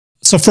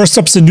So first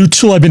up is a new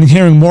tool I've been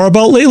hearing more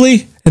about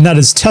lately, and that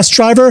is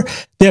TestDriver.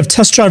 They have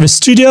TestDriver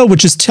Studio,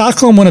 which is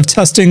tackling one of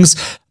testing's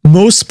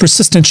most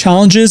persistent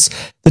challenges,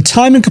 the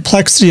time and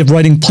complexity of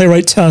writing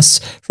Playwright tests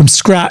from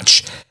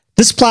scratch.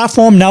 This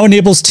platform now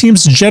enables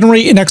teams to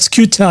generate and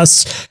execute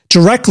tests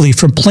directly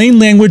from plain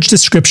language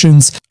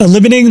descriptions,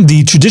 eliminating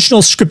the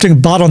traditional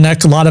scripting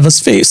bottleneck a lot of us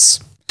face.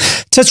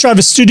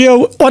 TestDriver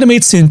Studio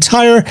automates the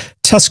entire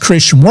test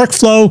creation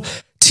workflow.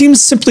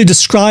 Teams simply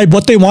describe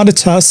what they want to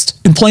test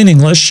in plain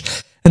English,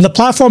 and the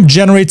platform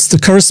generates the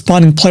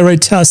corresponding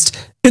Playwright test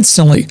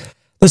instantly.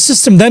 The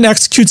system then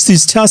executes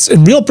these tests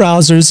in real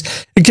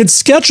browsers and can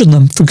schedule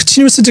them for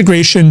continuous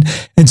integration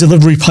and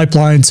delivery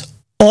pipelines,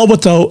 all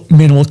without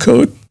manual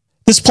code.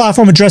 This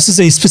platform addresses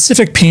a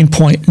specific pain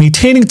point,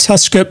 maintaining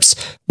test scripts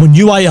when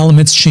UI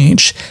elements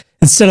change.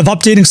 Instead of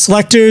updating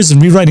selectors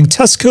and rewriting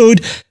test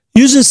code,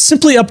 users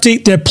simply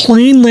update their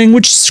plain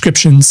language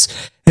descriptions,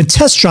 and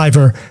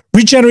TestDriver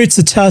regenerates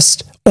the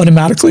test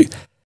automatically.